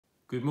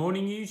Good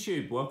morning,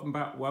 YouTube. Welcome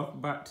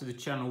back to the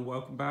channel.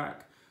 Welcome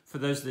back. For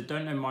those that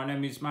don't know, my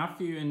name is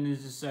Matthew, and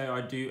as I say,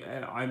 I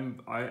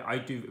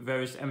do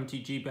various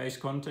MTG based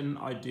content.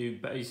 I do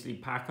basically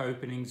pack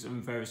openings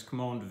and various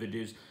Commander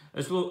videos,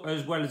 as well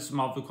as some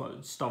other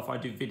stuff. I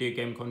do video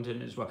game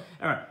content as well.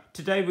 Alright,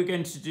 today we're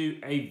going to do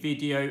a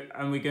video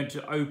and we're going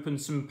to open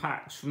some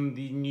packs from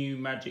the new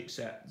Magic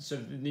set. So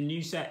the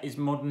new set is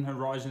Modern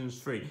Horizons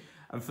 3.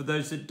 And for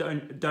those that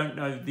don't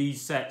know these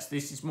sets,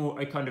 this is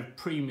more a kind of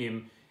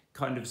premium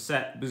kind of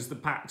set because the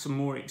packs are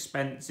more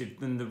expensive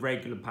than the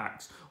regular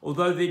packs,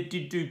 although they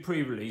did do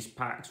pre-release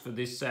packs for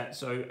this set.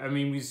 So I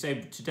mean, we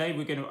say today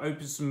we're going to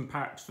open some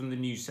packs from the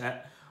new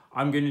set.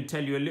 I'm going to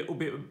tell you a little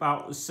bit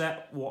about the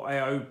set, what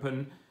I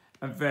open,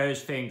 and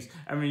various things.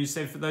 I mean, you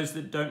say for those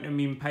that don't know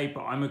me in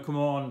paper, I'm a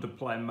Commander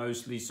player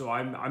mostly, so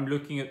I'm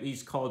looking at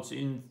these cards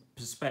in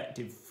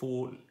perspective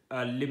for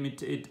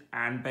limited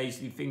and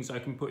basically things I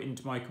can put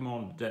into my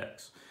Commander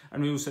decks.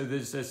 And also,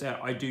 as I say,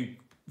 I do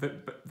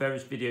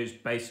various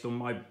videos based on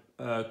my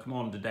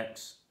Commander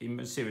decks in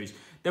the series.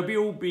 They'll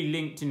all be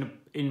linked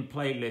in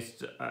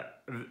playlists,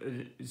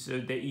 so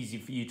they're easy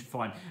for you to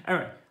find.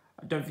 Anyway,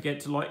 don't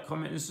forget to like,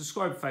 comment, and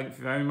subscribe. Thank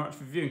you very much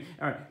for viewing.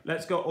 All right,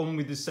 let's go on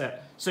with the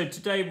set. So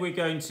today we're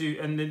going to,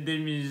 and then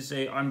you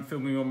say I'm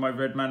filming on my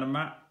Red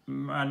Mana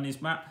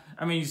Madness map.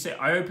 I mean, you say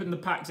I opened the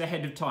packs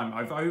ahead of time.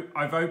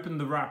 I've opened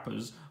the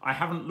wrappers. I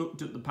haven't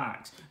looked at the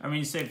packs. I mean,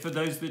 you say for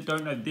those that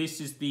don't know,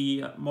 this is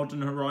the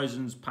Modern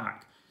Horizons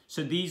pack.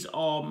 So these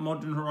are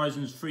Modern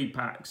Horizons 3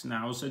 packs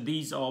now. So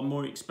these are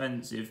more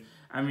expensive.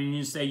 I mean,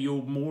 you say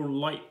you're more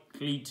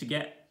likely to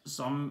get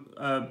some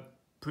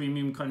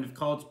premium kind of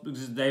cards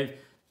because they've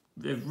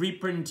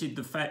reprinted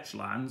the fetch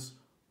lands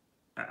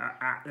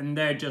and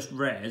they're just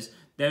rares.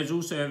 There's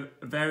also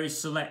a various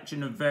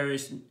selection of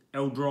various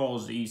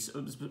Eldrazi,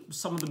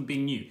 some of them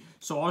being new.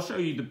 So I'll show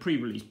you the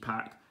pre-release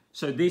pack.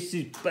 So this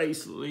is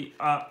basically,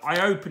 I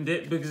opened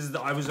it because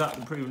I was at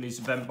the pre-release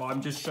event, but I'm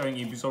just showing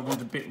you because I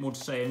want a bit more to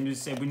say. And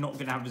just say we're not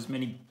going to have as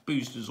many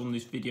boosters on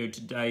this video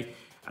today,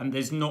 and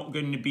there's not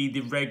going to be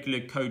the regular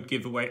code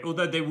giveaway,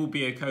 although there will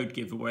be a code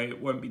giveaway.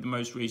 It won't be the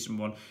most recent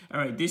one. All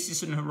right, this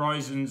is an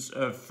Horizons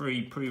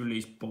 3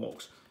 pre-release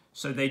box.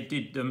 So they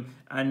did them,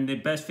 and the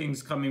best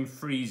things coming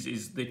freeze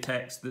is the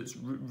text that's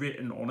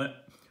written on it,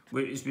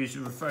 which is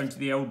referring to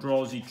the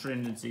Eldrazi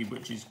Trinity,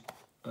 which is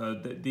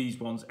these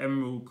ones,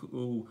 Emerald,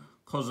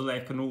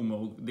 Kozilek and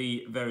Ulmog,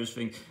 the various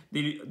things.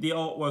 The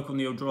artwork on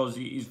the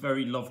Eldrazi is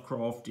very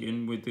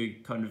Lovecraftian with the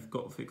kind of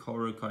gothic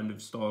horror kind of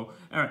style.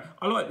 Anyway,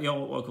 I like the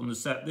artwork on the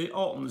set. The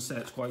art on the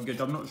set's quite good.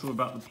 I'm not sure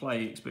about the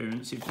play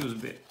experience. It feels a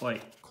bit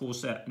like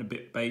corset and a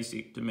bit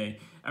basic to me.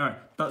 Alright,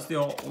 that's the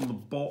art on the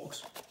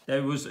box.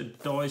 There was a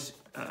dice.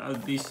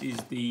 This is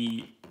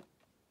the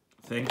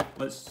thing.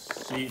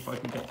 Let's see if I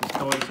can get the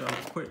dice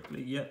out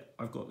quickly. Yeah,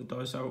 I've got the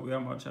dice out. How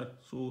much I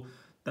saw.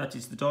 That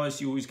is the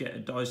dice. You always get a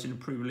dice in a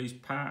pre-release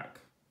pack.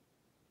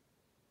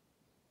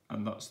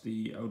 And that's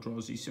the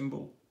Eldrazi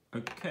symbol.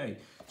 Okay,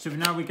 so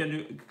now we're going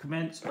to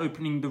commence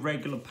opening the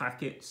regular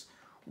packets.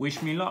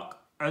 Wish me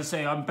luck. As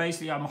I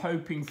say, I'm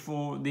hoping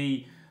for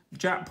the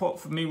jackpot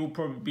for me will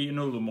probably be an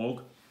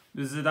Ulamog.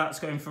 That's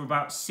going for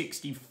about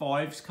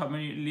 65s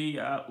currently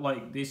at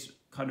like this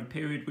kind of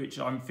period, which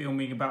I'm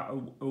filming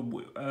about.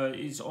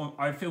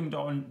 I filmed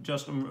on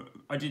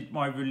I did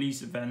my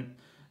release event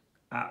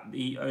at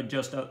the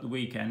just at the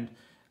weekend,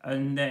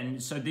 and then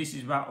so this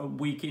is about a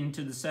week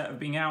into the set of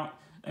being out.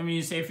 I mean,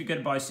 you say if you're going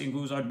to buy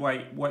singles, I'd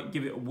wait,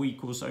 give it a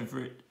week or so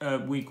for it, a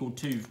week or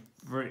two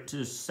for it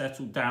to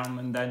settle down,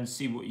 and then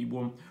see what you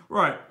want.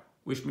 Right,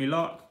 wish me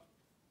luck.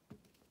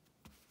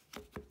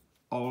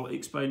 I'll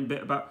explain a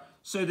bit about.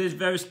 So there's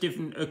various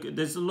different.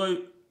 There's a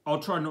load. I'll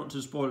try not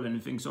to spoil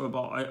anything. So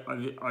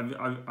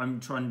I'm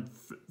trying to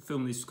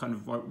film this kind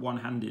of like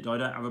one-handed. I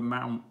don't have a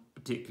mount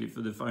particularly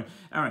for the phone.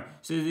 Alright,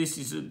 so this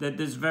is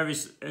there's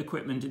various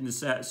equipment in the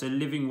set. So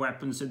living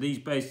weapons. So these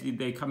basically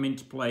they come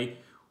into play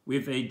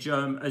with a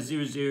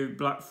 0/0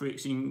 black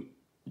friction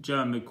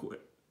germ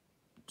equip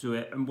to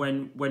it, and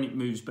when it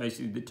moves,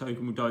 basically the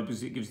token will die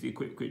because it gives the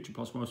equipped creature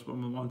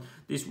 +1/+1.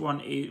 This one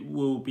it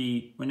will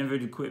be whenever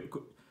it equipped.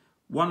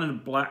 1 and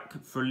a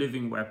black for a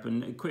living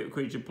weapon. Equipped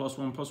creature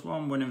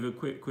 +1/+1. Whenever a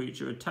equipped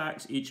creature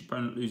attacks, each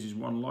opponent loses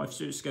 1 life.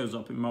 So it scales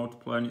up in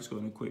multiplier, and it's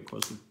got an equipped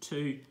cost of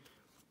 2.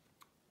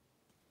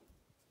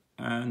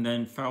 And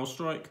then foul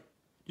strike,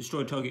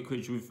 destroy target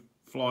creature with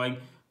flying.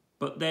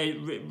 But they're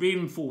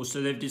reinforced,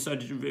 so they've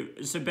decided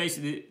to. So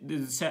basically,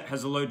 the set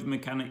has a load of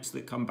mechanics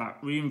that come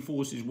back.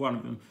 Reinforce is one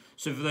of them.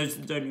 So for those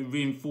that don't know,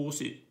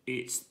 reinforce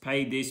it's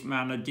pay this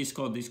mana,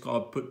 discard this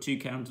card, put 2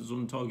 counters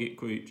on target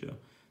creature.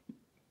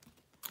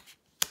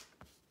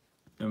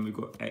 Then we've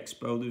got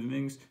Expel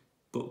Livings.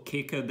 Got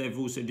Kicker. They've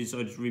also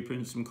decided to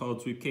reprint some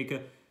cards with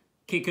Kicker.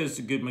 Kicker's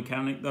a good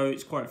mechanic though.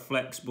 It's quite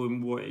flexible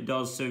in what it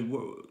does.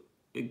 So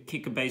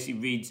Kicker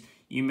basically reads,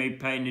 you may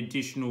pay an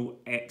additional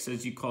X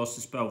as you cast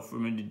a spell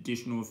from an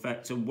additional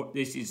effect. So what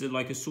this is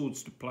like a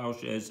Swords to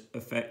Plowshares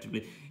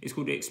effectively. It's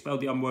called Expel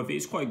the Unworthy.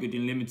 It's quite good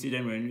in limited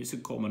anyway, and it's a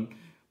common.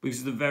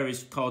 because the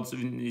various cards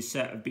in this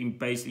set have been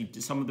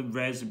basically, some of the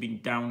rares have been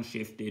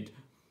downshifted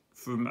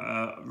from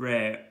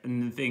rare,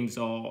 and the things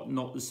are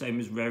not the same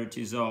as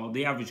rarities are.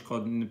 The average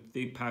card in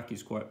the pack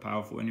is quite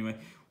powerful anyway.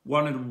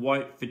 1 and a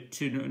white for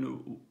 2 and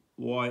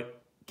a white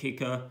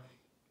kicker.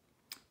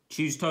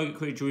 Choose target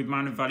creature with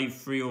mana value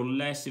 3 or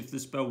less. If the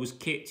spell was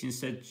kicked,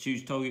 instead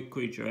choose target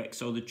creature,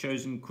 exile the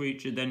chosen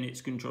creature, then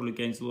its controller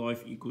gains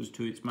life equals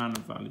to its mana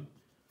value.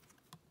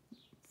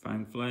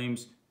 Fang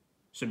Flames.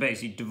 So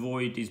basically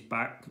Devoid is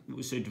back.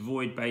 So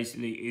Devoid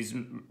basically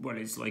isn't, well,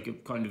 it's like a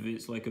kind of,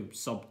 it's like a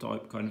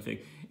subtype kind of thing.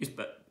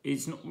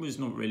 It's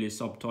not really a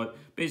subtype.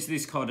 Basically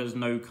this card has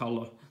no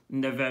colour,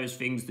 and there are various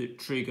things that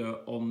trigger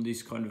on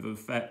this kind of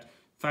effect.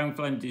 Fang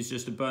Flames is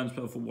just a burn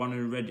spell for 1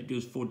 and a red. It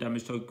deals 4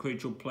 damage to a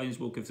creature or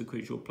planeswalker. If the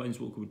creature or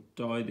planeswalker would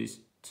die this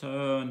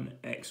turn,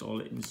 exile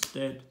it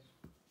instead.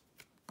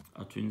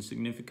 Utter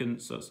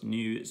insignificance, that's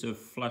new. It's a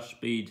flash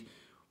speed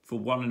for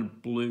 1 and a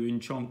blue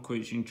enchant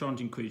creature.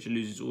 Enchanting creature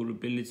loses all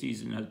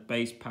abilities and has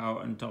base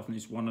power and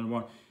toughness 1 and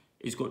 1.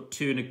 It's got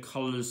 2 and a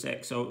colourless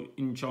exile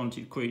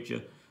enchanted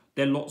creature.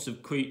 There are lots of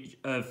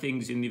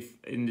things in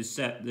the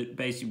set that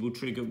basically will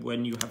trigger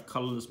when you have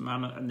colourless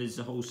mana, and there's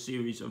a whole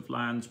series of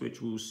lands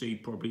which we'll see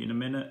probably in a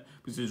minute,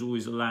 because there's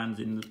always a land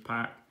in the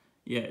pack.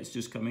 Yeah, it's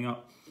just coming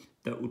up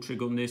that will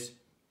trigger on this.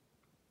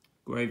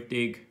 Grave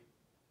Dig.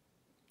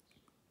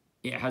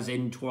 It has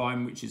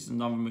Entwine, which is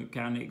another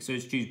mechanic, so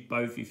it's choose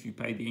both if you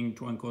pay the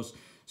Entwine cost.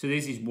 So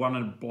this is 1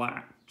 and a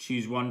black.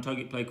 Choose 1,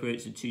 target player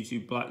creates a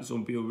 2/2 black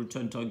zombie or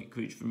return target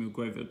creature from your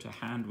graveyard to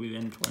hand with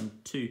Entwine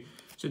 2.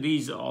 So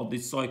these are the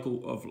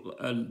cycle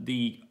of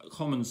the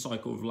common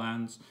cycle of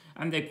lands,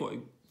 and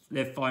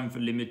they're fine for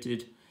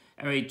limited.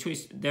 Anyway,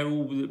 they're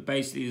all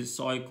basically a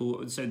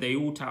cycle, so they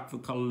all tap for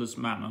colourless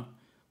mana,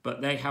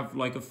 but they have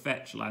like a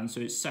fetch land. So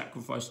it's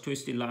sacrifice,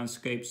 twisted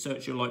landscape,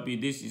 search your light blue.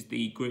 This is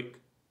the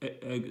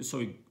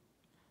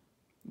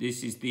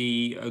this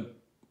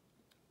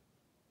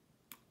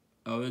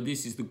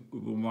is the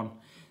one.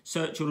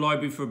 Search your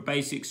library for a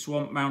basic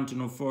swamp,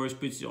 mountain or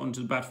forest, put it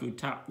onto the battlefield,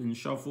 tap, then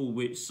shuffle,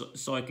 which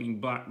cycling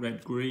black,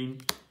 red,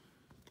 green.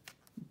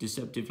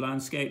 Deceptive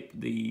Landscape,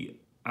 the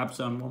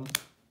Abzan one.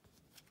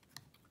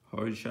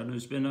 Horrid Shadow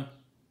Spinner.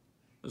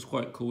 That's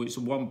quite cool. It's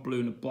a 1 blue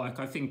and a black.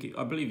 I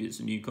believe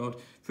it's a new card.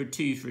 For a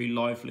 2/3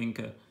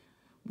 lifelinker.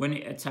 When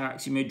it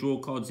attacks, you may draw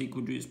cards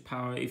equal to its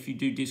power. If you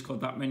do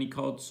discard that many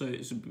cards, so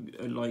it's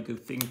like a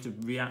thing to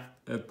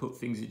put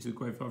things into the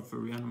graveyard for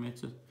a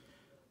reanimator.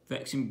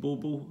 Vexing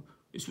Bauble.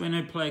 It's when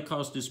a player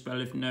casts a spell.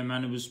 If no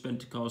mana was spent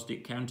to cast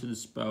it, counter the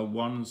spell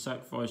 1 and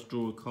sacrifice,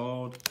 draw a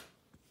card.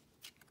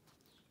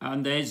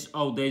 And bear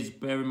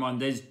in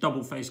mind, there's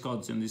double face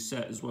cards in this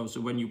set as well. So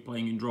when you're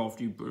playing in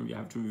draft, you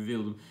have to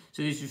reveal them.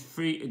 So this is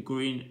 3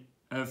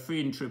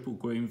 and triple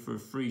green for a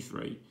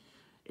 3/3.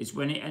 It's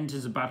when it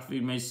enters the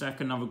battlefield, you may sack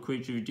another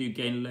creature. If you do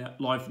gain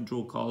life and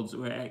draw cards,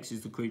 where X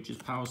is the creature's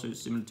power, so it's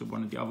similar to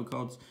one of the other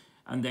cards.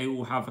 And they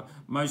all have,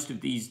 most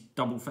of these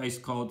double face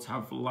cards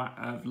have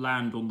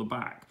land on the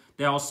back.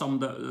 There are some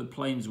that are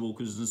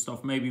planeswalkers and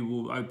stuff. Maybe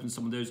we'll open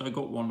some of those. I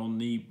got one on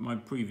my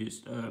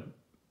previous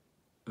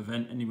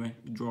event anyway,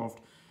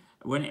 draft.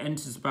 When it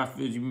enters the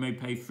battlefield, you may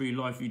pay 3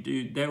 life.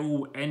 They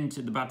all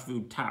enter the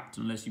battlefield tapped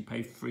unless you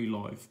pay 3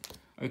 life.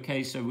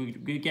 Okay, so we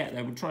get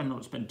there. We'll try not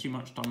to spend too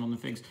much time on the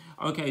things.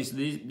 Okay, so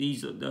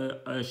these are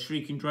the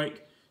Shrieking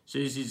Drake. So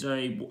this is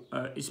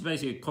it's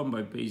basically a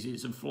combo piece.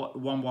 It's a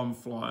 1/1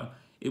 flyer.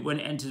 When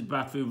it enters the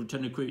battlefield,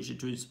 return a creature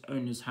to its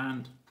owner's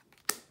hand.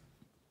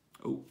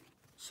 Oh,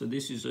 so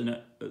this is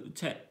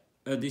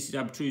this is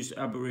Abstruse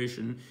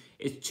Aberration.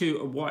 It's 2,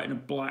 a white and a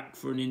black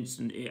for an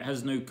instant. It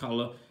has no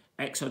colour.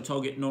 Exile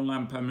target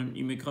non-land permanent.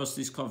 You may cast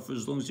this card for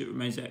as long as it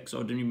remains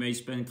exiled, and you may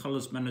spend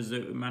colourless mana as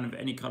a mana of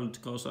any colour to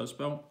cast that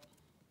spell.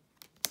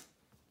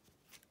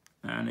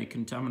 And a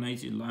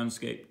Contaminated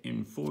Landscape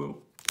in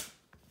foil.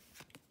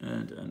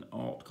 And an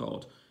art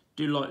card.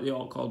 Do like the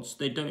art cards.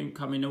 They don't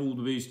come in all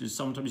the boosters.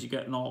 Sometimes you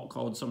get an art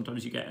card,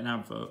 sometimes you get an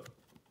advert.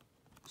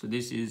 So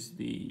this is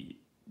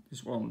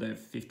this one there,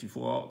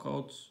 54 art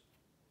cards.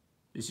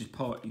 This is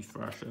Party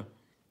Thrasher.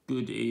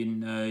 Good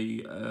in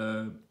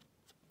I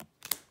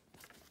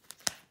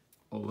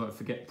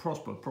forget,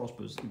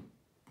 Prosper's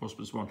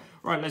one.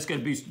 Right, let's go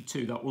to booster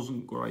 2. That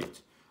wasn't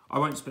great. I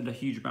won't spend a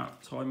huge amount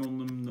of time on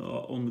them,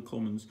 on the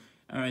commons.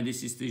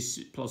 This is this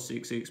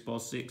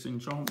 +6/6/6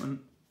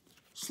 enchantment.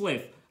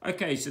 Slith.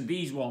 Okay, so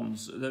these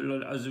ones,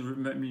 as a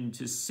remembering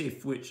to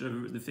Sith, which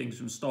are the things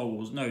from Star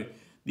Wars. No,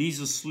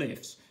 these are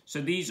Sliths.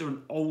 So these are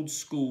an old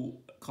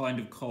school kind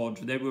of card.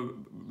 They were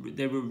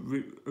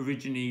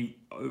originally,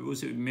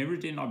 was it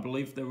Mirrodin? I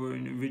believe they were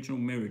in original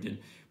Mirrodin,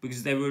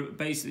 because they were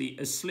basically,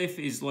 a Slith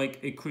is like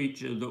a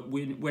creature that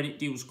when it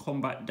deals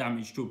combat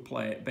damage to a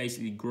player, it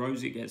basically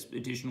grows. It gets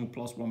additional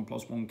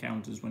 +1/+1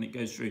 counters when it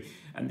goes through,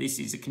 and this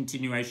is a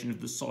continuation of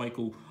the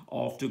cycle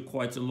after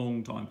quite a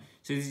long time.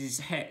 So this is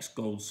Hex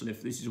Gold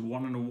Slith. This is a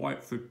 1 and a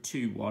white for a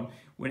 2/1.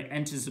 When it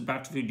enters the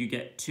battlefield, you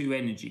get 2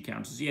 energy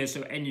counters. Yeah,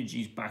 so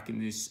energy's back in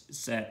this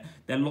set.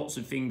 There are lots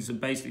of things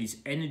that basically,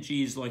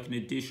 energy is like an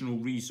additional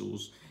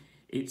resource.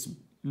 It's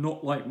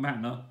not like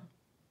mana,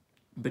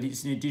 but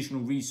it's an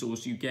additional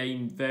resource. You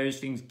gain various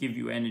things, give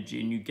you energy,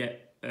 and you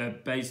get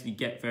basically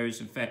get various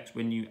effects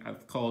when you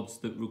have cards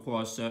that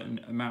require a certain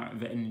amount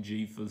of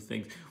energy for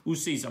things. We'll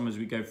see some as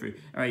we go through.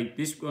 Alright,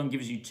 this one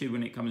gives you 2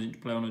 when it comes into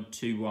play on a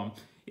 2/1.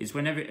 It's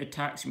whenever it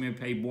attacks, you may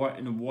pay white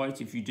and a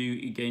white. If you do,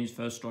 it gains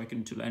first strike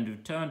until the end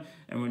of turn.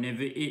 And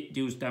whenever it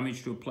deals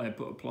damage to a player,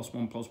 put a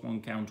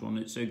 +1/+1 counter on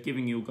it. So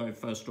giving your guy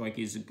first strike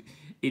is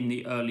in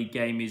the early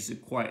game is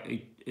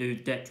quite a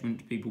detriment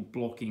to people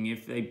blocking.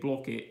 If they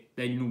block it,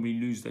 they normally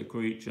lose their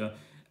creature.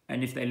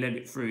 And if they let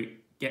it through,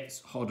 it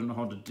gets harder and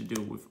harder to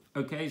deal with.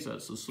 Okay, so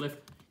that's a Sliff.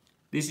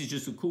 This is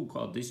just a cool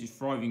card. This is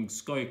Thriving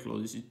Skyclaw.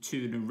 This is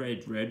 2 and a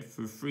red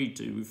for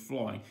 3/2 with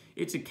flying.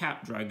 It's a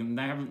cat dragon.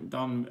 They haven't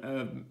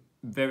done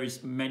very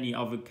many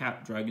other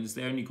cat dragons.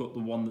 They only got the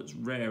one that's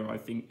rare, I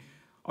think.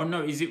 Oh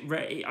no, is it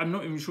rare? I'm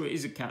not even sure it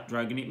is a cat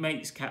dragon. It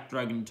makes cat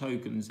dragon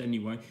tokens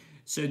anyway.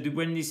 So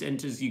when this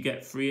enters, you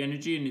get 3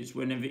 energy, and it's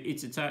whenever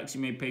it attacks,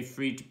 you may pay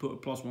 3 to put a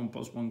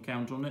 +1/+1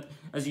 counter on it.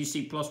 As you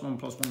see,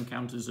 +1/+1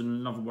 counters are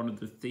another one of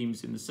the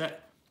themes in the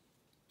set.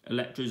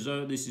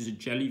 Electrozoa, this is a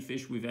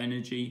jellyfish with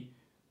energy.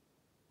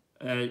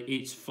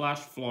 It's flash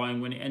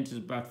flying. When it enters the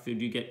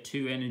battlefield, you get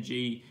 2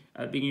 energy.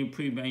 At the beginning of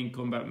pre-main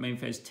combat, main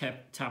phase,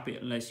 tap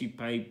it unless you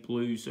pay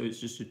blue, so it's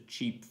just a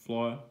cheap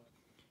flyer.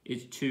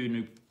 It's 2 and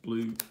a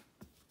blue.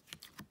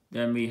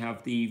 Then we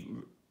have the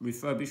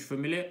Refurbished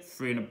Familiar,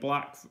 3 and a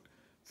black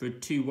for a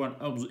 2/1.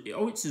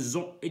 Oh, it's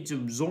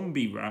a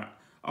zombie rat.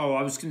 Oh,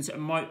 I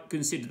might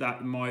consider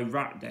that in my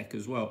rat deck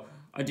as well.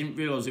 I didn't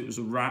realise it was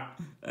a rat.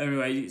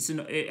 Anyway, it's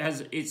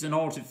an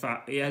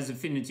artifact. It has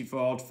affinity for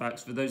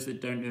artifacts. For those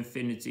that don't know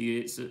affinity,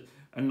 it's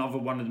another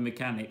one of the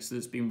mechanics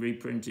that's been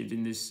reprinted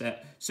in this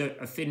set. So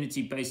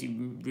affinity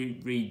basically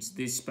reads,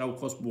 this spell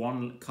costs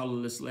 1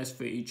 colourless less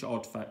for each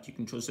artifact you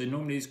control. So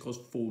normally this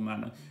costs 4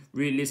 mana.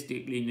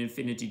 Realistically, in an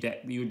affinity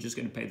deck, you're just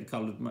going to pay the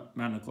coloured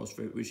mana cost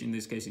for it, which in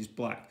this case is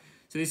black.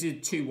 So this is a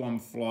 2/1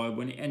 flyer.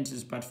 When it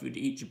enters the battlefield,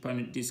 each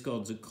opponent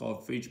discards a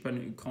card. For each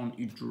opponent who can't,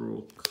 you draw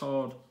a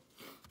card.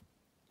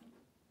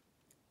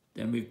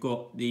 Then we've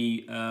got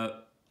the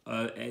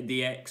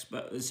X,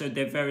 so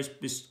there are various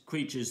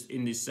creatures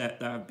in this set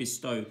that have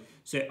bestow.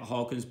 So it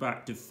harkens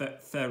back to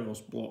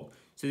Feros block.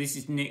 So this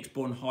is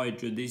Nyxborn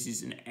Hydra. This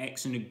is an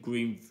X and a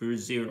green for a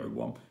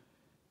 0/1.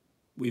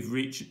 With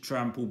reach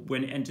trample.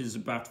 When it enters the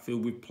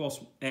battlefield with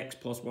 +X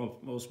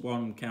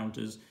 +1/+1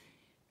 counters,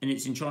 and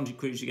its enchanted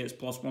creature gets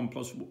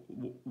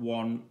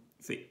 +1/+1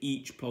 for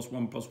each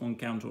 +1/+1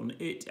 counter on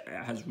it. It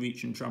has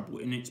reach and trample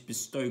in its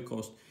bestow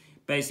cost.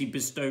 Basically,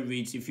 bestow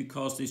reads, if you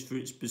cast this for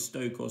its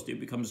bestow cost, it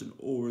becomes an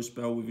aura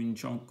spell with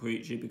enchant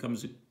creature. It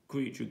becomes a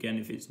creature again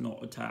if it's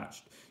not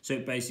attached. So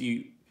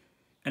basically,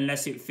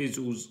 unless it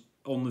fizzles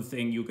on the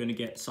thing, you're going to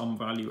get some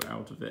value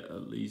out of it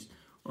at least.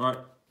 All right,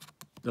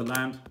 the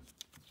land,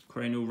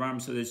 Cranial Ram.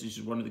 So this is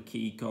just one of the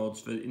key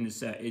cards in the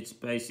set. It's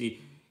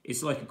basically,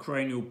 it's like a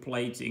cranial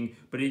plating,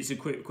 but it's a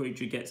quick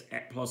creature, gets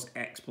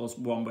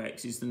 +X+1, where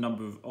X is the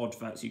number of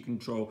artifacts you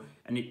control,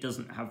 and it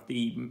doesn't have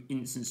the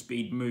instant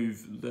speed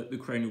move that the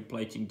cranial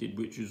plating did,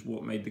 which was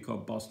what made the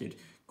card busted.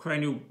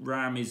 Cranial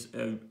Ram is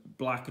a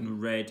black and a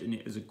red, and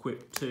it has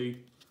equipped 2.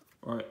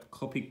 Alright,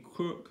 Copy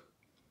Crook.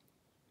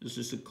 It's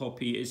just a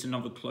copy. It's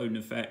another clone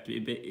effect.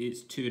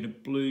 It's 2 and a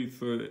blue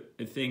for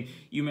a thing.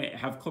 You may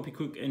have Copy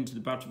Crook enter the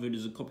battlefield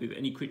as a copy of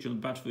any creature on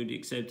the battlefield,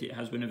 except it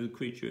has whenever the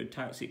creature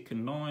attacks, it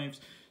connives.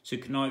 So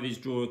connive is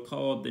draw a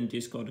card, then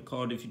discard a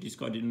card. If you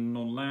discard it in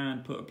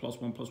non-land, put a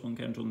 +1/+1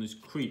 counter on this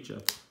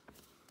creature.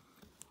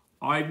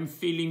 I'm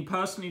feeling,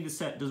 personally, the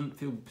set doesn't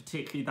feel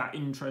particularly that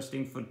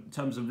interesting for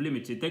terms of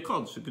limited. Their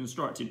cards are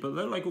constructed, but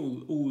they're like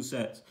all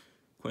sets.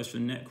 Quest for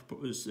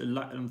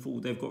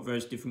Landfall, they've got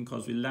various different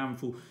cards with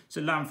Landfall.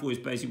 So Landfall is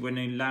basically when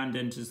a land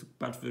enters the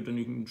battlefield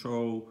under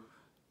control,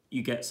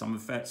 you get some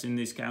effects. In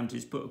this counter,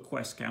 it's put a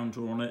quest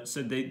counter on it.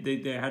 So they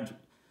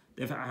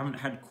haven't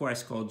had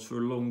quest cards for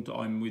a long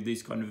time with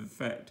this kind of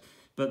effect,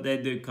 but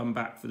they do come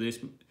back for this.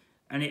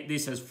 And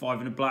this has 5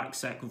 and a black,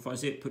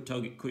 sacrifice it, put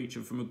target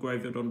creature from a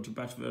graveyard onto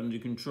battlefield under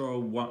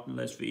control, 1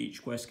 less for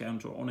each quest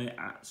counter on it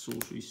at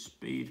sorcery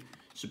speed.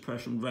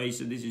 Suppression Ray,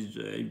 so this is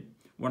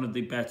one of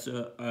the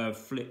better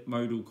flip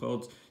modal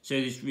cards. So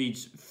this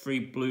reads 3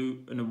 blue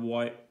and a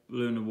white,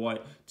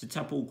 To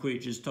tap all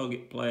creatures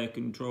target player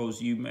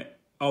controls, you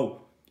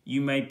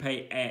may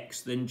pay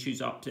X, then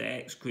choose up to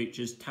X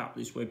creatures, tap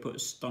this way, put a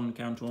stun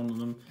counter on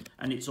them,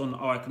 and it's on,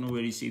 I can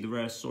already see the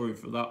rare, sorry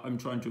for that, I'm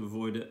trying to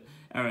avoid it.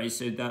 Alright,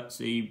 so that's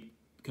the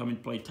come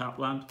into play tap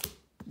land,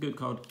 good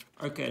card.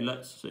 Okay,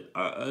 let's see,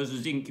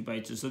 Urza's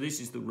Incubator, so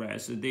this is the rare,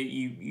 so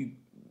this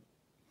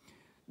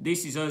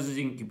is Urza's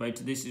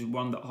Incubator, this is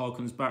one that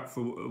harkens back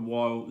for a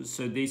while,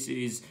 so this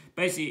is,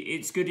 basically,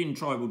 it's good in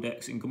tribal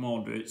decks in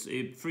Commander, it's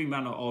a 3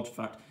 mana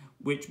artifact,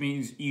 which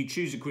means you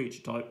choose a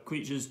creature type.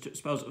 Creatures,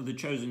 spells of the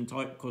chosen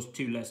type cost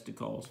 2 less to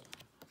cast.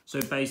 So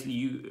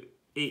basically,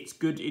 it's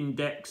good in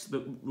decks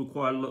that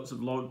require lots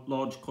of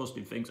large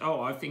costed things.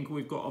 Oh, I think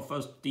we've got our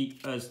first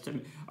deep.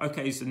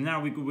 Okay, so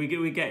now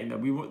we're getting there.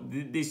 We want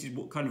this is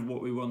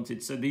what we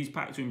wanted. So these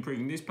packs are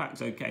improving. This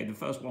pack's okay. The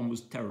first one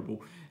was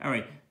terrible.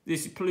 Anyway,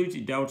 this is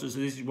Polluted Delta. So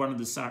this is one of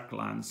the sack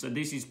lands. So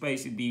this is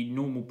basically the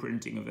normal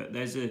printing of it.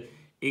 There's a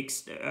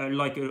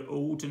like an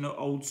alternate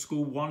old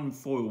school one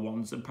foil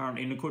ones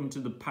apparently, and according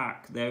to the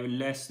pack they're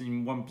less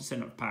than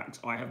 1% of packs.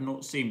 I have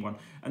not seen one,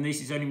 and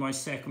this is only my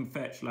second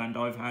fetch land.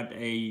 I've had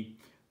the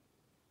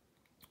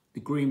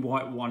green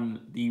white one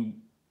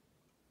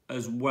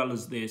as well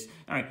as this.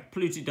 Alright,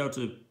 Polluted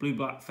Delta blue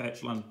black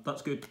fetch land,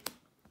 that's good.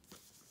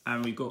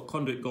 And we've got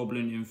Conduit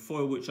Goblin in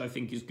foil, which I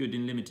think is good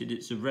in limited.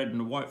 It's a red and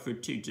a white for a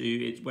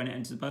 2/2. It's when it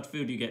enters the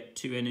battlefield you get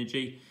 2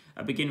 energy.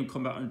 At beginning of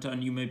combat on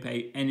turn, you may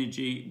pay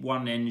energy,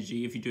 1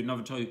 energy. If you do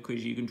another target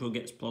creature you control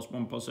gets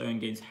 +1/+0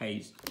 and gains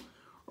haze.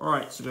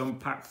 Alright, so we're on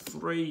pack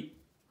 3.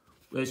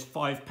 There's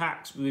 5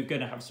 packs. We're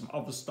going to have some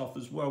other stuff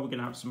as well. We're going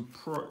to have some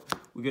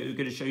we're going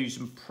to show you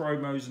some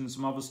promos and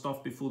some other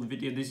stuff before the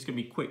video. This is going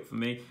to be quick for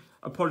me.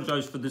 I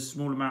apologise for the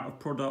small amount of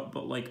product,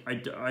 but like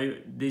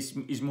this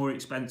is more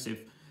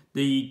expensive.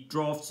 The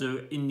drafts are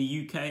in the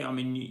UK. I'm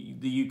in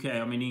the UK.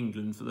 I'm in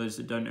England. For those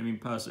that don't know me in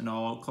person,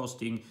 are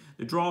costing,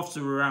 the drafts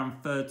are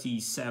around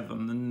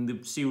 37, and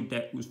the sealed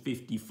deck was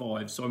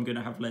 55. So I'm going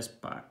to have less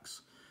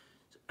packs.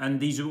 And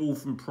these are all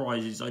from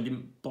prizes. I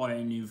didn't buy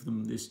any of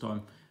them this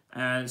time.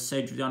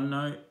 Sage of the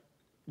Unknown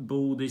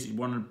Ball. This is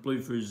one of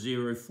blue for a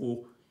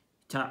 0/4.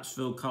 Taps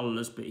feel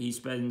colourless, but he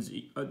spends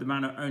the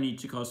mana only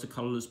to cast a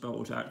colourless spell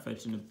or to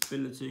activate an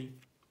ability.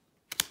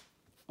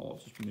 Oh, I'll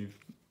just move.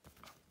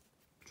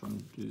 Trying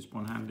to do this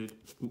one-handed.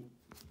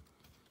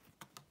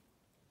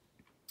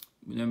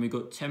 Then we've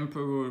got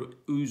Temporal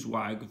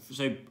Oozewag.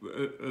 So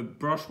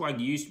Brushwag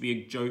used to be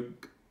a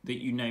joke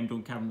that you named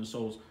on Cavern of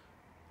Souls.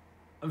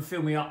 I'm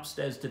filming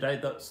upstairs today.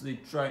 That's the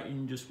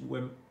train just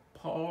went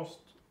past.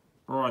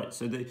 Right,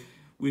 so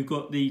we've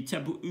got the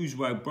Temple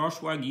Oozewag.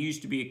 Brushwag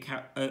used to be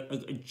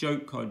a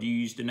joke card you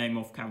used to name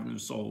off Cavern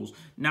of Souls.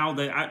 Now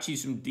there are actually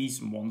some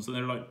decent ones, and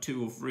they're like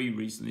 2 or 3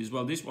 recently as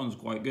well. This one's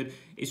quite good.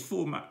 It's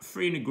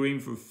 3 and a green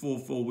for a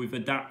 4/4 with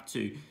Adapt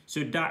 2.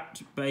 So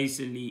Adapt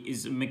basically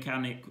is a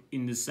mechanic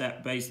in the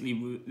set,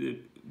 basically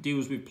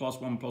deals with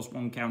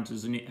 +1/+1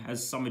 counters, and it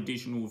has some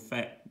additional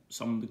effect,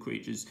 some of the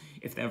creatures,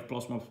 if they have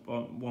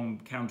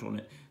 +1/+1 counter on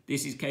it.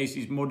 This is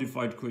cases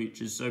modified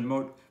creatures, so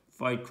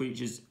modified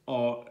creatures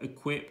are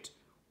equipped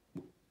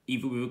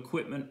either with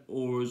equipment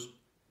or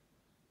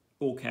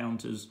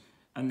counters,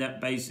 and that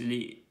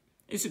basically,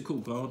 it's a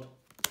cool card.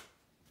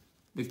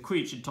 The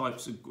creature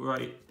types are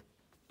great.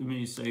 Let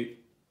me say,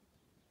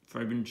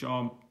 Fragrant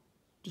Charm,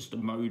 just a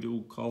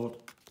modal card,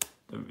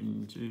 don't really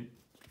need to.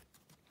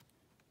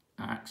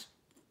 Axe,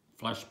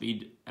 flash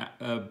speed,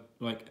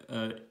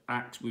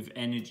 axe with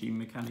energy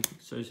mechanic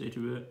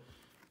associated with it.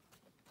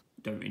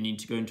 Don't really need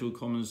to go into a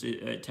commons.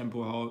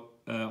 Temporal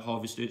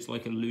Harvester, it's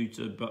like a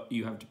looter, but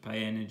you have to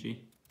pay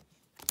energy.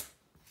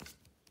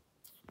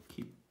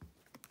 Keep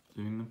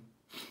doing them.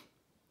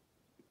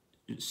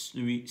 It's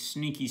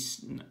Sneaky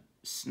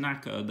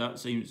Snacker, that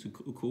seems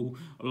cool.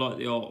 I like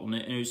the art on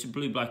it. And it's a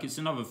blue-black, it's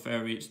another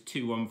fairy, it's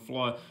 2/1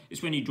 flyer.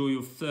 It's when you draw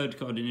your 3rd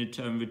card in a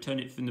turn, return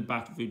it from the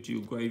battlefield to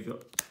your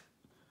graveyard.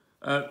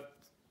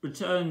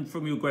 Return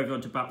from your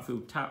graveyard to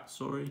battlefield tap,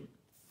 sorry.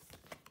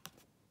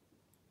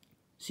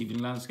 Seething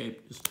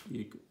Landscape, just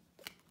the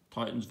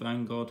Titan's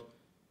Vanguard.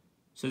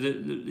 So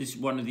this is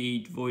one of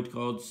the void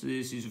cards. So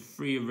this is a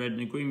 3 red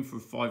and a green for a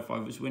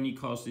 5/5. It's when you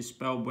cast this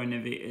spell,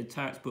 whenever it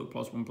attacks, put a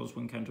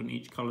 +1/+1 counter on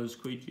each colourless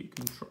creature you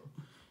control.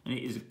 And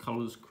it is a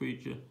colourless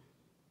creature.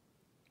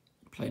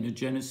 Playing a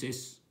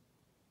Genesis,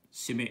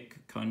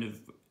 Simic, kind of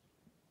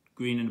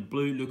green and a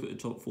blue. Look at the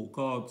top 4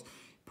 cards.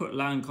 Put a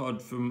land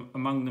card from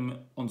among them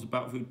onto the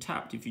battlefield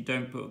tapped. If you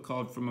don't, put a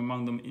card from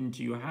among them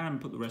into your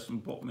hand. Put the rest on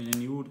the bottom in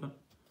any order.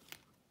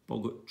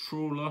 Boggart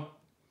Trawler.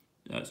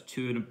 That's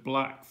 2 and a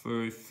black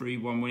for a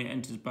 3/1. When it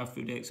enters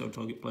battlefield, exile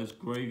target player's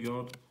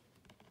graveyard.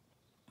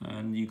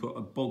 And you've got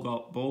a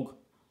Boggart Bog,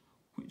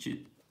 which is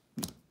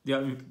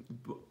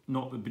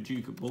not the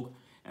Bajuka Bog.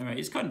 Anyway,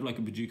 it's kind of like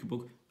a Bajuka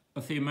Bog.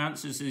 A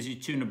Theomancer says you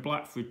 2 and a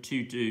black for a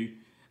 2/2.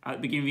 At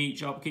the beginning of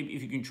each upkeep,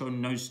 if you control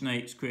no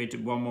snakes, create a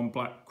 1/1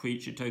 black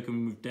creature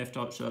token with Death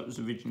Touch. So that was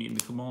originally in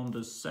the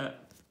Commander's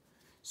set.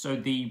 So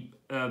the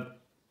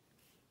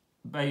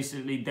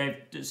basically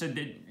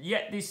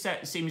this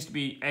set seems to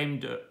be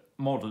aimed at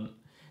modern.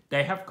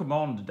 They have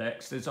Commander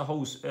decks. There's a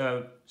whole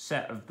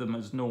set of them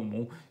as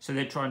normal, so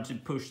they're trying to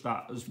push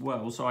that as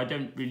well. So I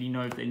don't really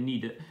know if they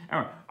need it.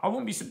 Anyway, I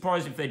wouldn't be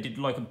surprised if they did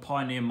like a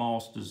Pioneer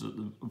Masters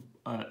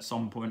at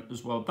some point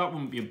as well. That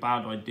wouldn't be a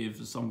bad idea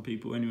for some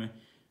people anyway.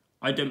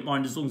 I don't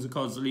mind as long as the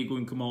cards are legal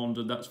in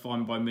Commander, that's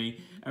fine by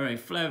me. Anyway,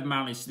 Flare of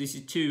Malice, this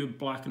is 2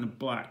 black and a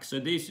black. So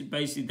this is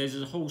basically, there's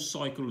a whole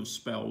cycle of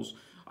spells.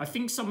 I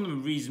think some of them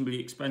are reasonably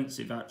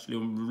expensive actually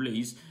on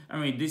release. I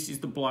mean, this is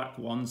the black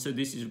one, so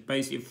this is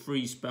basically a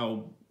free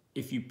spell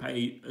if you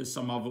pay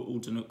some other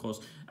alternate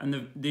cost.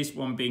 And this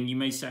one being, you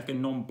may sack a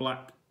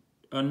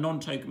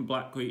non-token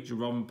black creature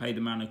rather than pay the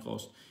mana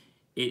cost.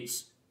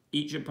 It's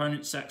each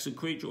opponent sacks a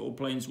creature or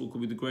planeswalker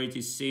with the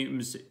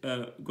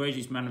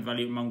greatest mana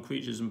value among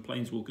creatures and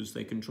planeswalkers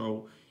they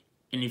control.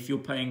 And if you're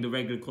paying the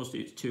regular cost,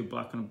 it's 2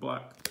 black and a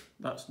black.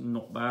 That's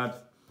not bad.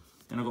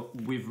 Then I've got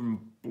Wither and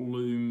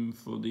Bloom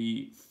for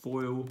the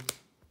foil,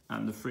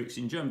 and the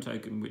Phyrexian Germ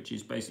token, which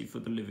is basically for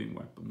the living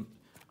weapon.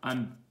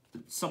 And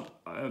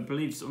I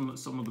believe some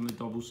of them are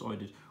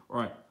double-sided.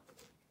 Right,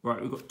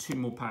 we've got 2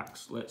 more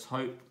packs. Let's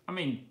hope. I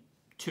mean,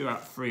 2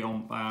 out of 3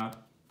 aren't bad.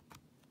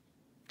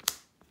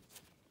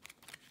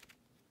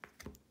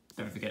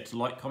 Don't forget to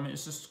like, comment, and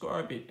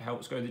subscribe. It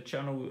helps grow the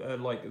channel.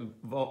 Like the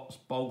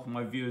vast bulk of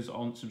my viewers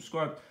aren't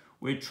subscribed.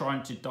 We're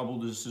trying to double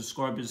the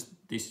subscribers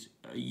this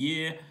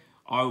year.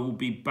 I will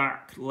be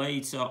back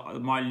later.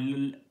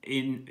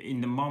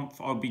 In the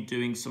month, I'll be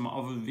doing some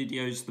other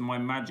videos. My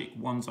magic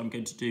ones I'm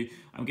going to do.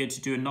 I'm going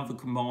to do another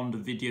Commander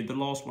video. The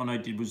last one I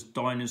did was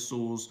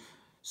dinosaurs,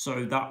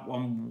 so that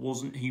one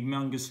wasn't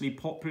humongously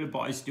popular, but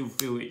I still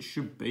feel it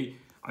should be.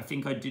 I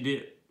think I did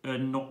it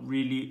not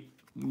really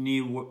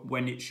near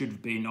when it should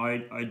have been.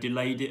 I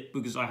delayed it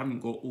because I haven't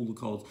got all the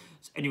cards.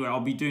 So anyway, I'll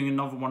be doing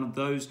another one of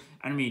those.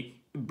 And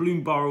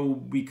Bloom Burrow will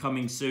be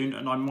coming soon,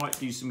 and I might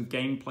do some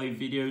gameplay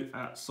video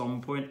at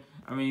some point.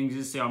 I mean, you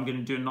can see I'm going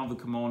to do another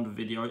Commander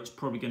video. It's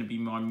probably going to be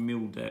my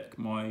mill deck,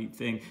 my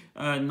thing.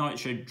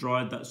 Nightshade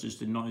Dryad, that's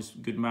just a nice,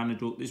 good mana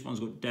draw. This one's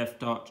got Death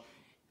Touch.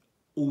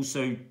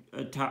 Also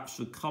taps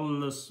for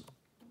colourless,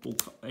 or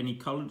any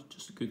colour,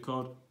 just a good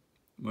card.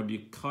 Got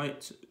your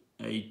Kite,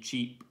 a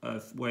cheap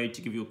way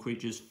to give your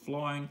creatures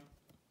flying.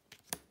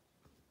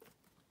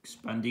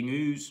 Expanding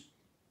Ooze.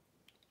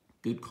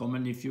 Good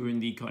common if you're in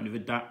the kind of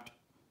adapt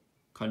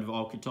kind of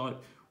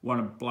archetype. 1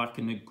 a black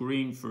and a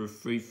green for a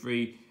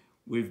 3/3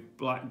 with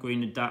black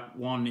green adapt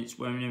 1. It's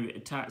whenever it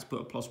attacks,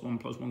 put a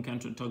 +1/+1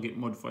 counter on target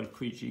modified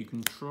creature you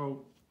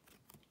control.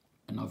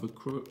 Another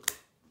Crook.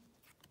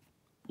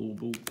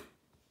 Bauble.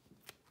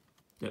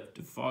 Depth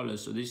Defiler.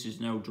 So this is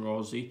an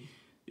Eldrazi.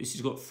 This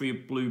has got 3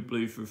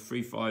 blue for a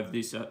 3/5.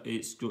 This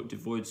it's got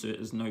Devoid, so it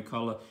has no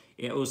colour.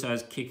 It also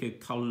has Kicker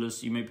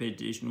colourless. You may pay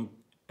additional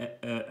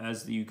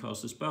as you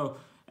cast a spell.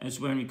 And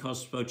so when you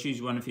cast a spell,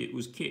 choose one. If it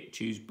was kick,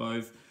 choose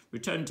both.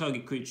 Return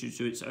target creature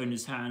to its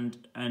owner's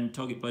hand, and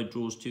target player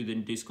draws 2,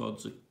 then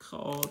discards a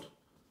card.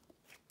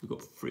 We've got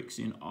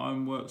Phyrexian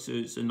Ironwork, so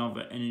it's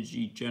another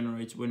energy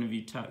generator. Whenever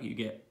you attack, you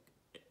get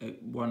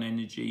 1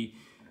 energy,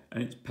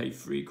 and it's pay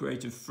 3.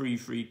 Create a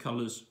 3/3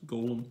 colours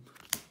golem.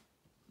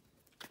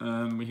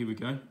 Here we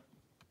go.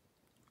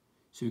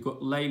 So we've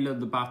got Layla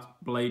the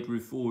Blade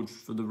Reforged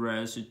for the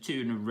rare, so 2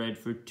 and a red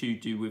for a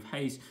 2/2 with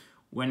haste.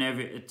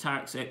 Whenever it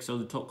attacks, exile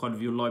the top card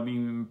of your library.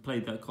 You can play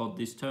that card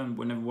this turn.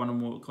 Whenever 1 or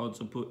more cards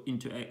are put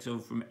into exile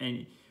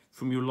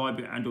from your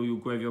library and or your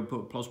graveyard, put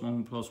a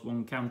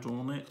 +1/+1 counter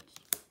on it.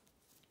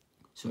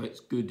 So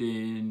it's good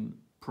in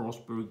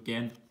Prosper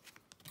again.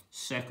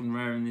 Second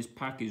rare in this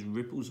pack is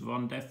Ripples of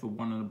Undeath for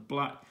 1 and a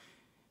black.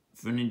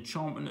 For an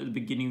enchantment at the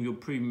beginning of your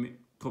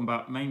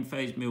pre-combat main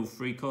phase, mill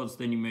 3 cards.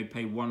 Then you may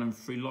pay 1 and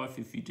 3 life.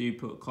 If you do,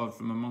 put a card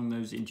from among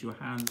those into your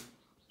hand.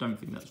 Don't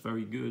think that's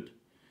very good.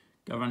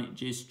 Galvanic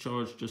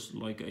Discharge, just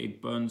like a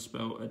burn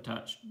spell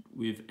attached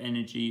with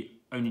energy,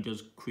 only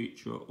does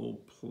creature or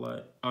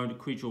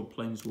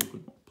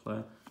planeswalker, not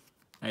player.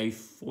 A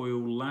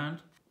foil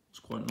land, it's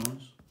quite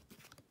nice.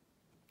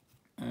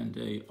 And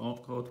a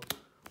art card.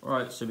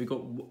 Alright, so we've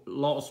got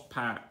last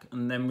pack,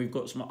 and then we've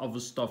got some other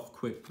stuff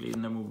quickly,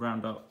 and then we'll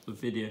round up the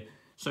video.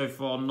 So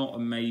far, not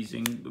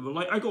amazing.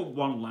 Like, I got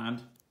 1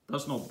 land,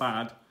 that's not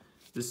bad.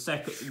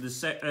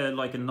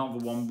 Like another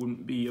one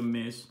wouldn't be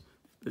amiss.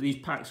 But these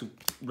packs are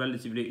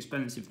relatively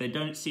expensive. They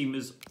don't seem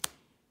as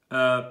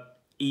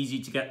easy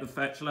to get the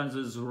fetch lands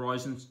as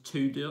Horizons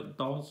 2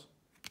 does.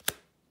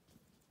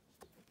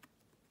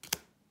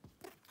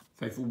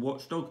 Faithful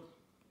Watchdog.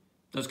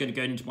 That's going to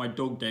go into my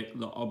dog deck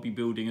that I'll be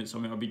building at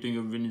something. I'll be doing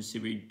a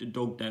Rinasiri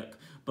dog deck.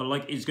 But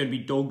like, it's going to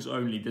be dogs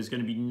only. There's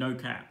going to be no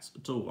cats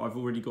at all. I've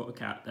already got a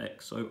cat deck.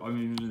 So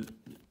I'm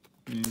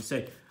going to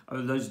say,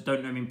 those who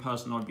don't know me in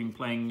person, I've been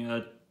playing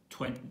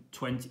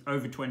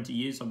over 20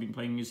 years. I've been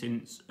playing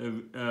since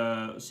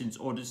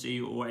Odyssey,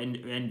 or End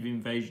of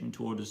Invasion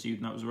to Odyssey,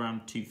 and that was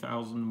around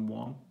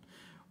 2001.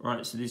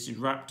 Right, so this is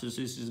Raptors.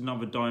 This is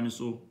another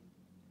dinosaur,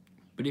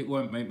 but it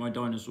won't make my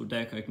dinosaur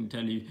deck, I can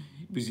tell you,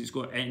 because it's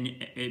got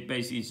it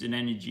basically is an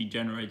energy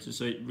generator,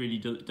 so it really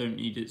don't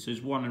need it. So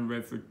it's 1 and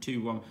red for a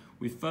 2/1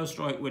 with first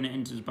strike. When it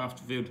enters the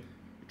battlefield,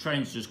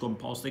 train's just gone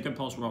past. They go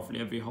past roughly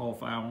every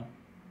half hour.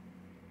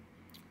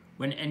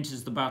 When it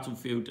enters the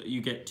battlefield,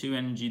 you get 2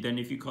 energy. Then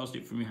if you cast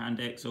it from your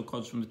hand, exile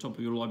cards from the top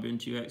of your library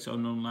into your exile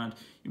non-land.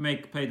 You may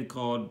pay the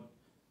card,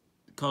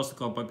 cast the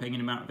card by paying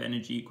an amount of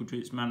energy equal to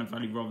its mana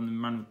value rather than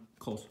mana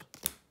cost.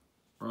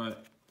 Right,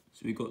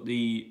 so we've got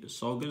the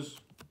Sagas.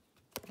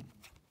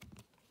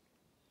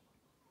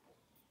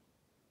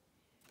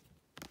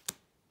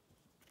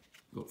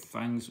 We've got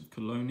Fangs of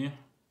Colonia.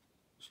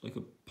 It's like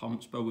a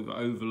pump spell with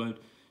Overload.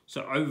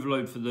 So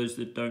Overload, for those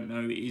that don't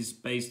know, is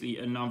basically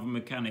another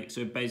mechanic.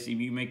 So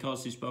basically, you may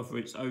cast this spell for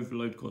its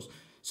Overload cost.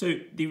 So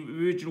the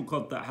original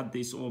card that had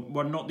this, or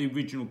well, not the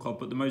original card,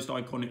 but the most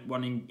iconic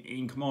one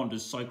in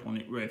Commander's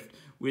Cyclonic Rift,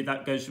 where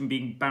that goes from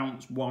being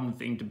bounce one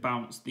thing to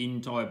bounce the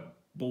entire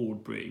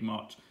board pretty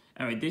much.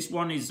 Anyway, this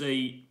one is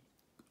a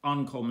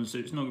uncommon, so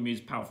it's not going to be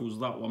as powerful as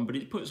that one, but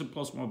it puts a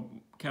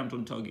 +1 counter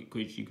on target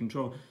creature you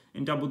control,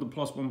 and double the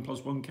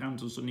 +1/+1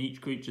 counters on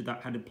each creature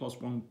that had a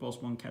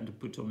 +1/+1 counter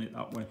put on it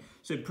that way.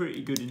 So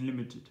pretty good in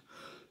limited.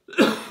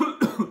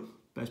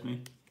 Best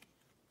me.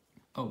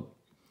 Oh.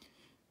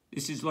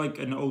 This is like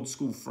an old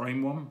school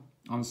frame one,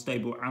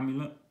 Unstable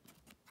Amulet.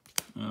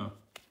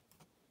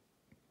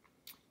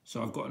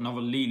 So I've got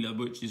another Leela,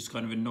 which is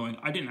kind of annoying.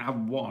 I didn't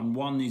have one.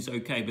 One is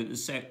okay, but the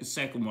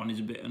second one is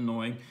a bit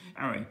annoying.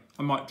 Anyway,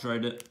 I might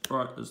trade it.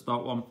 Right, that's that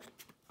one.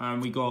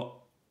 And we got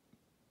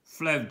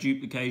Flare of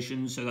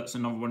Duplication, so that's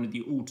another one of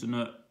the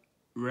alternate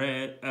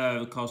rare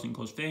casting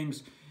cost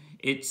things.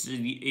 It's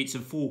a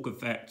fork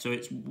effect, so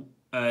it's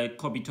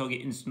copy target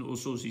instant or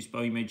sorcery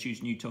spell. You may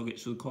choose new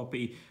targets for the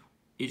copy.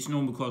 Its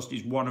normal cost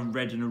is 1 of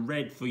red and a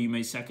red, for you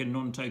may sack a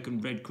non-token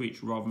red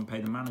creature rather than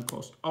pay the mana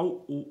cost.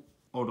 Oh,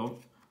 hold on.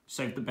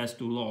 Save the best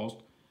till last.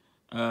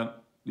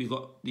 We've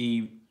got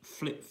the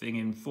flip thing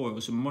in foil.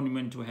 So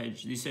Monumental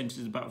Hedge. This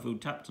enters the battlefield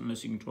tapped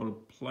unless you control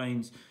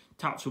planes.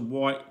 Taps for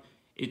white.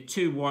 It's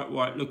 2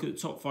 white. Look at the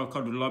top 5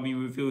 cards of the library.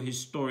 Reveal a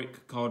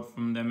historic card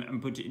from them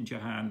and put it into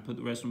your hand. Put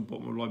the rest on the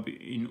bottom of the library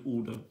in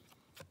order.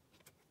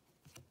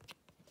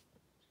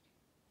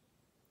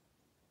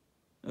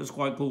 That's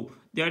quite cool.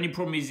 The only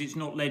problem is it's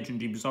not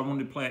legendary because I want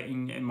to play it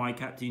in my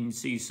Captain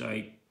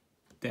Cisse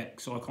deck,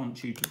 so I can't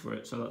tutor for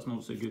it, so that's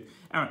not so good.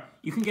 Alright,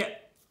 you can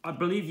get, I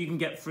believe you can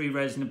get 3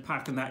 rares in a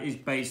pack, and that is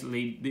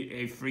basically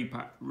a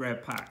 3-pack rare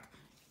pack.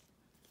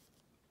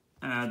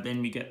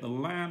 Then we get the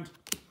land,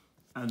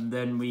 and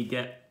then we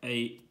get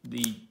the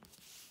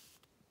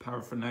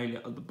paraphernalia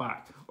at the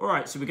back.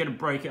 Alright, so we're going to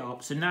break it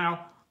up. So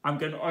now I'm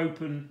going to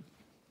open.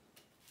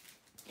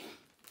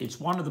 It's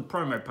one of the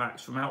promo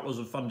packs from Outlaws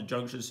of Thunder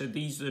Junction. So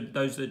these are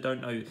those that don't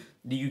know.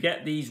 You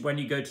get these when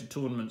you go to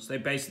tournaments.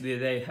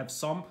 They have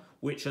some,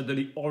 which are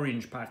the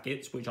orange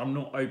packets, which I'm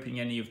not opening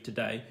any of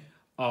today,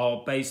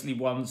 are basically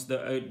ones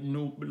that are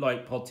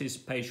like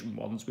participation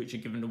ones, which are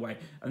given away.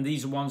 And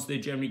these are ones they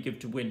generally give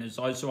to winners.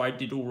 So I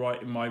did all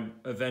right in my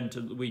event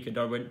at the weekend.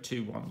 I went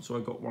 2-1, so I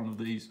got one of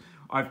these.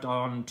 I've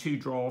done 2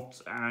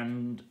 drafts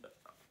and...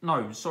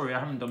 No, sorry, I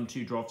haven't done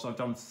 2 drafts. I've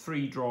done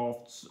 3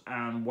 drafts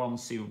and 1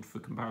 sealed for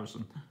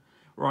comparison.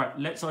 Right,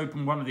 let's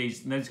open one of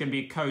these. And there's going to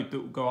be a code that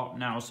will go up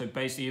now. So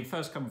basically,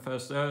 first come,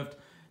 first served.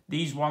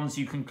 These ones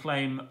you can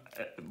claim,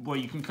 well,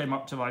 you can claim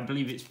up to, I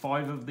believe it's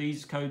 5 of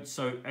these codes.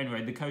 So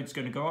anyway, the code's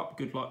going to go up.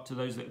 Good luck to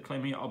those that are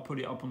claiming it. I'll put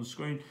it up on the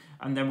screen.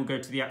 And then we'll go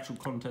to the actual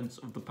contents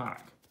of the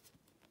pack.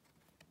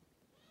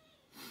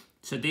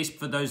 So this,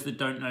 for those that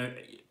don't know,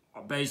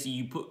 basically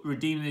you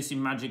redeem this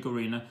in Magic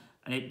Arena.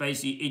 And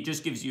it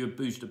just gives you a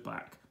booster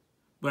pack.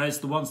 Whereas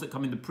the ones that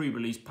come in the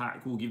pre-release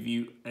pack will give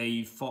you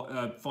a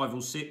 5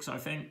 or 6, I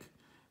think.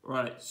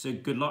 Right, so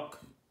good luck.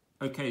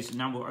 Okay, so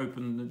now we'll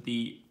open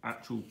the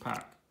actual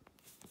pack.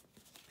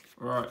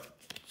 Alright.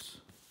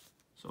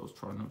 So I was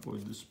trying to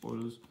avoid the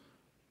spoilers.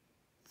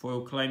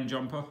 Foil Claim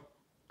Jumper.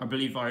 I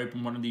believe I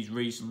opened one of these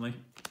recently.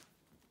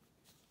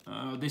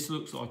 This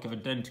looks like an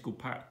identical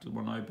pack to the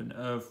one I opened.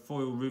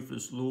 Foil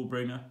Ruthless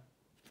Lawbringer.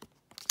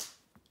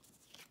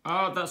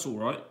 That's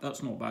alright.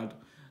 That's not bad.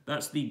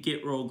 That's the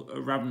Gitrog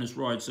Ravenous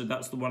Ride. So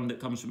that's the one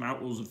that comes from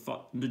Outlaws of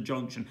Thunder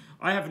Junction.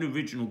 I have an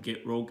original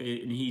Gitrog,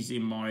 and he's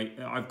in my...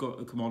 I've got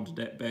a commander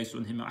deck based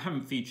on him. I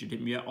haven't featured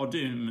him yet. I'll do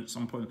him at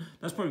some point.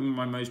 That's probably one of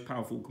my most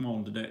powerful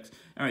commander decks.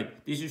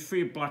 Alright, this is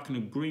 3 black and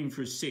a green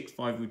for a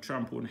 6/5 with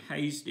Trample and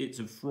Haste. It's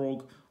a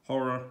Frog,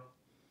 Horror,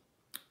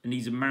 and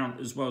he's a Mount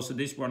as well. So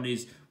this one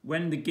is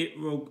when the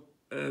Gitrog...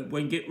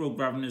 when Gitrog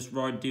Ravenous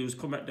Ride deals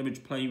combat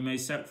damage play, you may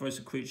sacrifice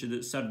a creature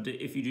that's saddled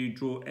it. If you do,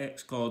 draw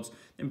X cards.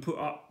 Then put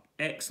up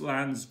X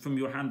lands from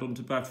your hand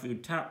onto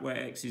battlefield tap, where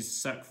X is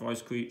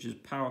sacrifice creature's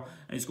power,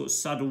 and it's got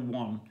saddle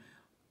 1.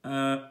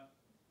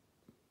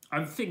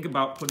 I'm thinking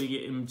about putting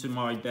it into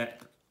my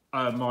deck,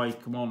 my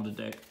commander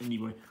deck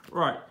anyway.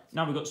 Right,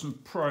 now we've got some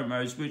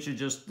promos, which are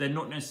just, they're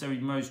not necessarily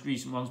the most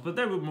recent ones, but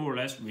they were more or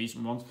less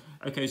recent ones.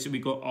 Okay, so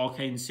we've got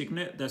Arcane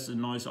Signet. That's a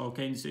nice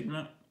Arcane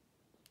Signet.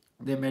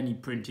 There are many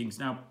printings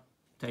now.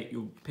 Take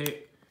your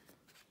pick.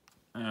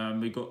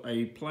 We've got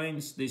a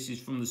Plains. This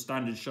is from the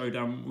Standard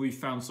Showdown. We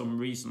found some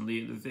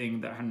recently at the thing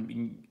that hadn't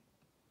been...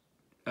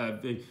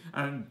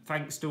 and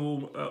thanks to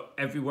all,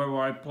 everywhere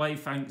where I play,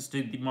 thanks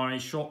to my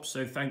shop,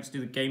 so thanks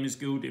to the Gamers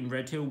Guild in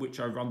Redhill, which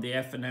I run the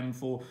F&M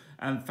for,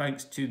 and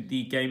thanks to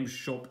the Games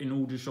Shop in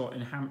Aldershot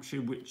in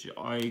Hampshire, which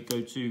I go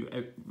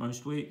to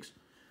most weeks.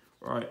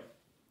 Right,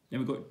 then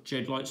we've got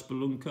Jedlight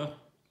Spelunker.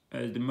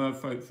 The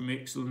Merfolk from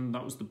Ixalan,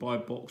 that was the buy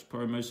box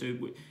promo.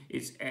 So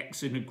it's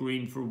X in a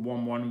green for a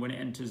 1/1. When it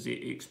enters,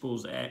 it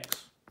explores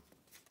X.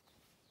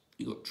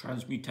 You got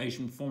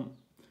Transmutation Font.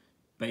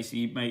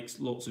 Basically, it makes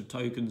lots of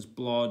tokens,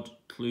 blood,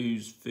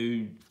 clues,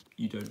 food.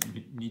 You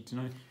don't need to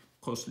know.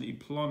 Costly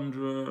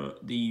Plunderer.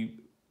 The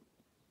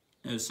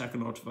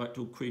second artifact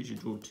or creature,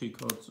 draw 2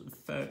 cards of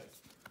effect.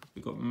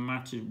 We've got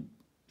Matter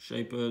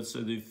Shaper,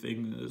 so the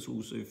thing that's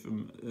also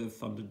from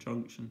Thunder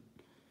Junction.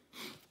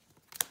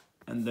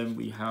 And then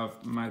we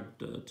have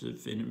Magda to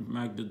finish.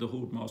 Magda, the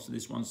Horde Master,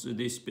 this one. So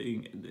this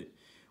being,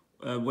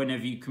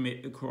 whenever you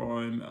commit a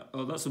crime,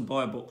 oh, that's a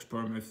buy box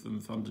promo from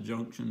Thunder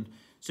Junction.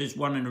 So it's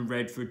 1 and a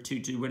red for a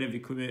 2/2. Whenever you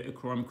commit a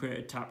crime, create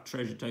a tap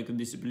treasure token.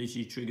 This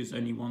ability triggers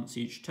only once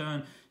each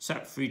turn.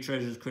 Sack 3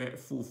 treasures, create a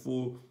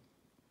 4/4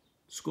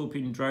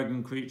 Scorpion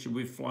Dragon creature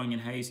with flying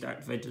and haste,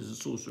 activate as a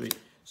sorcery.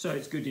 So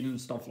it's good in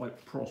stuff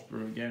like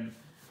Prosper again.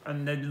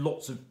 And then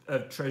lots of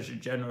treasure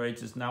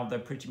generators now. They're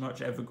pretty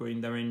much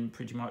evergreen. They're in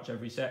pretty much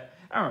every set.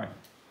 Alright.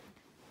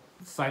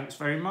 Thanks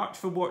very much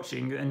for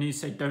watching. And you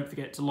say don't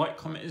forget to like,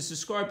 comment and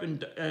subscribe.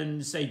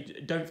 And say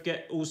don't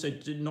forget also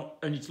to not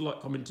only to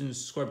like, comment and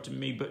subscribe to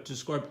me, but to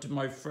subscribe to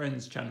my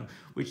friend's channel,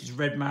 which is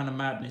Red Man of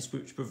Madness,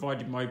 which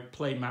provided my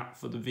play map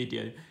for the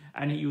video.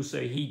 And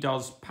he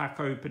does pack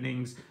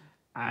openings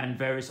and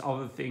various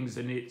other things,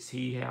 and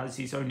he has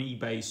his own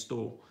eBay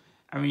store.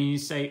 I mean, you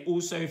say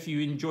also, if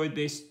you enjoyed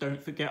this,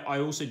 don't forget I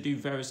also do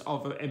various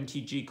other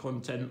MTG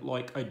content,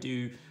 like I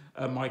do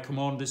my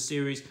Commander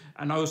series,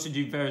 and I also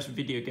do various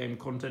video game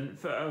content.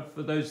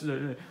 For those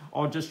that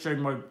I'll just show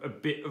a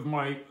bit of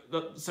my.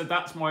 So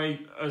that's my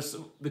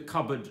the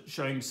cupboard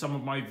showing some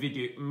of my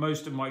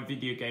most of my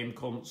video game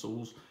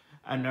consoles,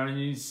 and I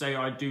need to say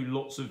I do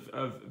lots of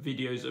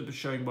videos of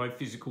showing my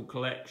physical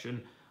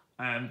collection.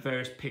 And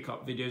various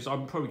pickup videos.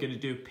 I'm probably going to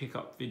do a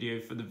pickup video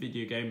for the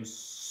video games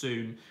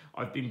soon.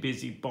 I've been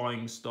busy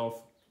buying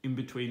stuff in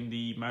between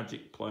the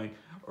Magic playing.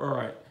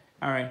 Alright.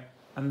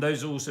 And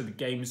those are also the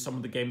games, some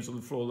of the games on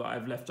the floor that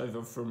I've left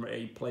over from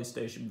a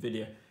PlayStation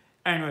video.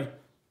 Anyway,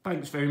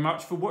 thanks very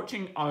much for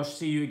watching. I'll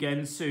see you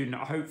again soon.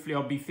 Hopefully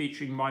I'll be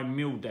featuring my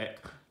mill deck.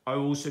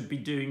 I'll also be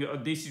doing,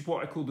 this is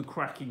what I call the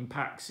Cracking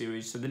Pack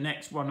series. So the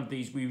next one of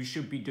these, we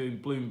should be doing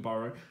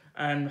Bloomburrow.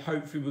 And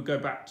hopefully we'll go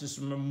back to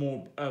some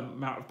more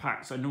amount of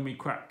packs. I normally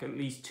crack at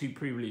least 2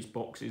 pre-release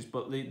boxes,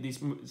 but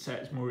this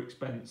set is more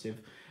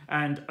expensive.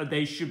 And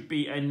there should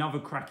be another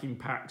cracking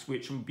packs,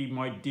 which will be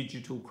my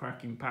digital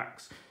cracking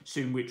packs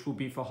soon, which will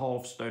be for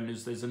Hearthstone,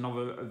 as there's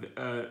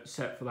another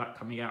set for that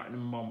coming out in a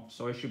month.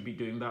 So I should be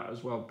doing that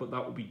as well, but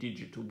that will be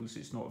digital because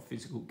it's not a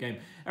physical game.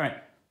 All right,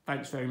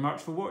 thanks very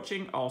much for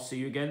watching. I'll see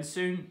you again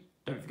soon.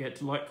 Don't forget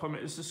to like,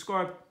 comment and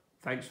subscribe.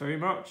 Thanks very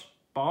much.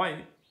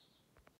 Bye.